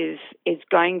nutrigenomics is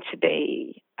going to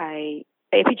be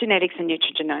epigenetics and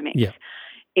nutrigenomics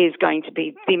is going to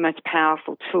be the most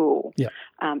powerful tool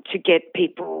to get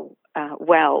people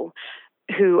well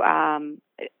who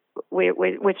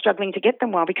we're struggling to get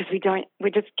them well because we're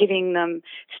just giving them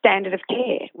standard of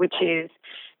care, which is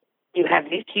you have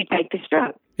this, you take this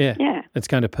drug. Yeah. It's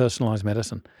going to personalise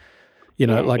medicine. You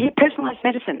know, personalised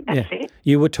medicine, that's it.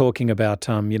 You were talking about,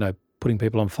 you know, putting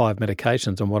people on 5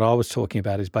 medications, and what I was talking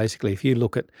about is basically if you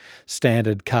look at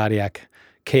standard cardiac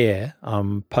care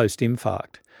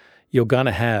post-infarct, you're going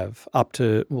to have up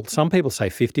to, well, some people say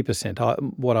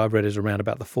 50%. What I've read is around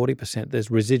about the 40%.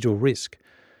 There's residual risk.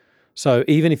 So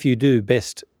even if you do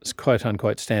best,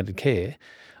 quote-unquote, standard care,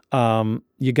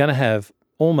 you're going to have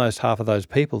almost half of those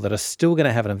people that are still going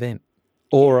to have an event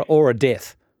or a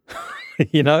death,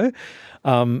 you know?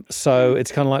 So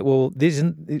it's kind of like, well,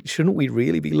 shouldn't we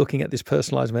really be looking at this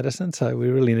personalised medicine? So we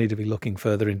really need to be looking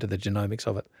further into the genomics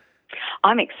of it.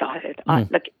 I'm excited.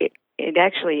 Look, it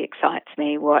actually excites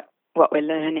me what what we're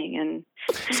learning. And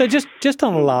so just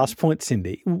on the last point,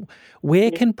 Cindy,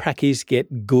 where can prackies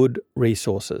get good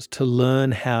resources to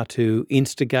learn how to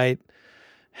instigate,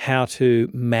 how to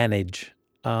manage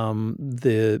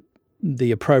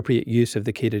the appropriate use of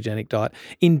the ketogenic diet,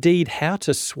 indeed how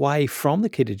to sway from the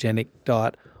ketogenic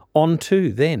diet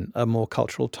onto then a more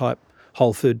cultural type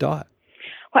whole food diet?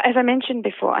 Well, as I mentioned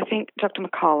before, I think Dr.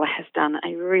 McCullough has done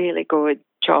a really good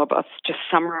job of just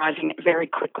summarising it very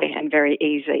quickly and very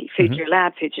easy. Food you're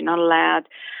allowed, food you're not allowed,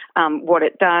 what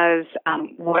it does,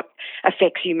 what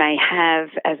effects you may have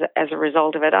as a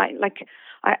result of it.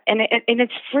 And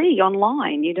it's free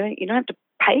online. You don't have to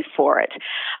pay for it.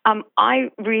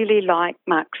 I really like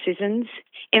Mark Sisson's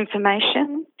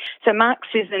information. So Mark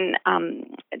Sisson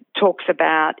talks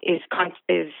about is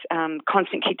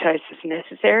constant ketosis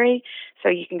necessary? So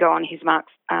you can go on his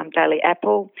Mark's Daily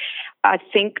Apple. I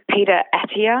think Peter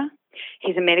Attia,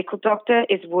 he's a medical doctor,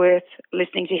 is worth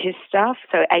listening to his stuff.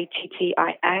 So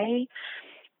ATTIA.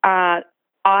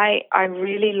 I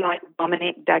really like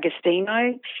Dominic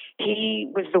D'Agostino. He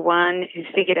was the one who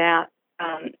figured out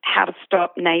how to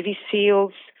stop Navy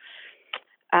SEALs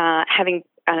having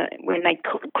when they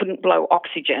couldn't blow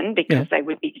oxygen because they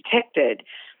would be detected,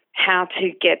 how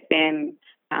to get them,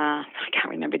 I can't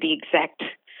remember the exact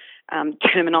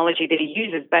terminology that he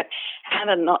uses, but how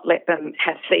to not let them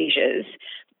have seizures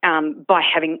by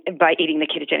eating the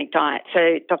ketogenic diet.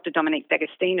 So Dr. Dominic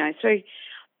D'Agostino. So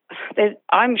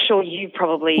I'm sure you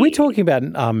probably... We're talking about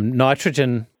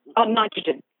nitrogen. Oh,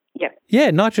 nitrogen. Yep.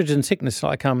 Yeah, nitrogen sickness. They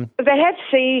had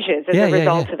seizures as a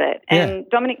result of it. And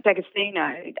Dominic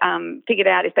D'Agostino figured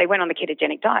out if they went on the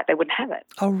ketogenic diet, they wouldn't have it.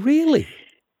 Oh, really?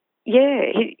 Yeah,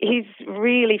 he's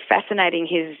really fascinating,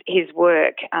 his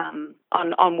work on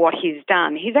what he's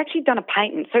done. He's actually done a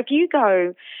patent. So if you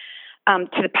go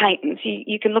to the patents,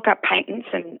 you can look up patents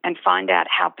and find out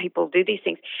how people do these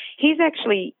things. He's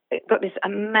actually got this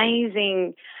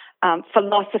amazing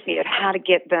philosophy of how to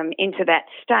get them into that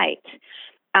state.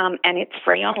 And it's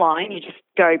free online. You just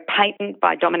go patent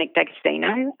by Dominic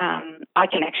D'Agostino. I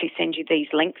can actually send you these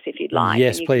links if you'd like.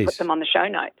 Yes, and you please. Can put them on the show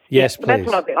notes. Yes, please. That's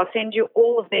what I'll do. I'll send you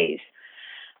all of these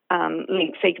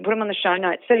links so you can put them on the show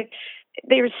notes. So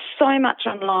there is so much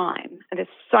online and there's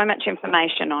so much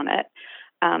information on it.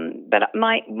 But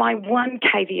my one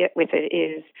caveat with it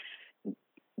is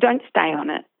don't stay on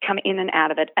it, come in and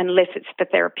out of it unless it's for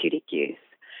therapeutic use.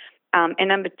 And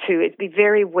number two is be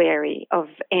very wary of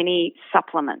any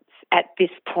supplements at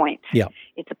this point. Yeah.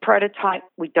 It's a prototype.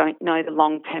 We don't know the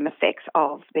long-term effects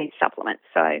of these supplements.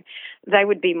 So they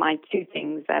would be my two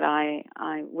things that I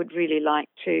would really like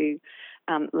to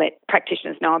let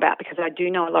practitioners know about, because I do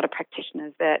know a lot of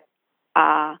practitioners that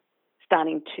are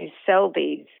starting to sell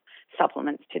these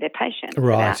supplements to their patients.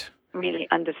 Right. Really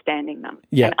understanding them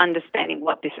and understanding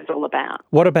what this is all about.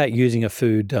 What about using a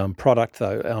food product,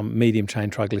 though,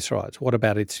 medium-chain triglycerides? What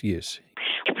about its use?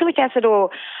 Caprylic acid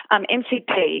or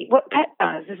MCT, what that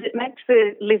does is it makes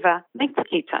the liver make the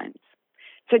ketones.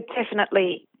 So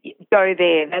definitely go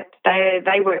there.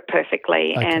 They work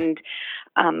perfectly. Okay.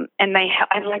 And they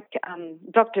like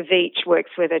Dr. Veach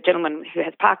works with a gentleman who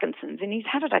has Parkinson's, and he's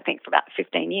had it, I think, for about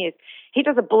 15 years. He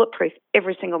does a bulletproof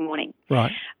every single morning,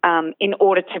 right? In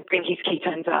order to bring his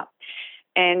ketones up.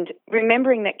 And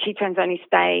remembering that ketones only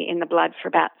stay in the blood for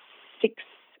about 6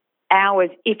 hours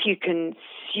if you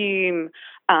consume,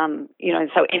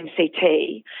 so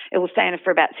MCT, it will stay in it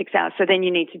for about 6 hours. So then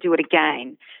you need to do it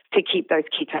again to keep those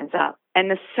ketones up.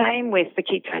 And the same with the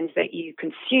ketones that you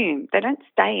consume. They don't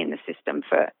stay in the system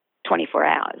for 24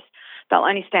 hours. They'll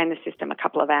only stay in the system a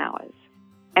couple of hours.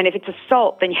 And if it's a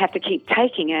salt, then you have to keep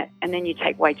taking it, and then you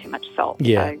take way too much salt.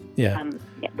 Yeah, so,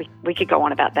 we could go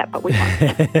on about that, but we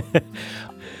won't.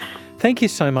 Thank you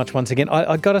so much once again.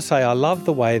 I've got to say, I love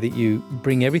the way that you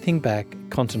bring everything back,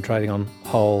 concentrating on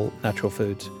whole natural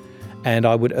foods. And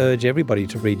I would urge everybody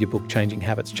to read your book, Changing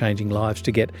Habits, Changing Lives,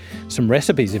 to get some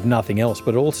recipes, if nothing else,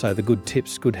 but also the good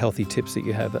tips, good healthy tips that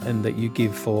you have and that you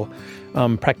give for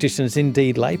practitioners,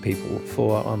 indeed lay people,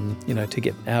 for to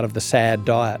get out of the sad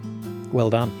diet. Well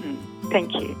done.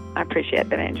 Thank you. I appreciate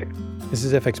that, Andrew. This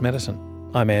is FX Medicine.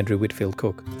 I'm Andrew Whitfield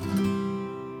Cook.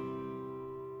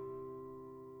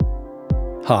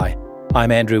 Hi,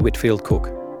 I'm Andrew Whitfield Cook.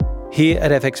 Here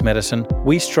at FX Medicine,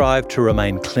 we strive to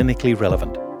remain clinically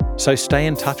relevant. So stay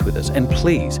in touch with us and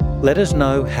please let us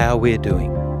know how we're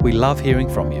doing. We love hearing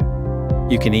from you.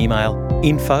 You can email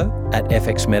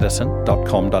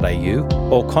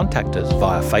info@fxmedicine.com.au or contact us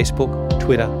via Facebook,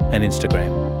 Twitter and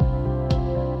Instagram.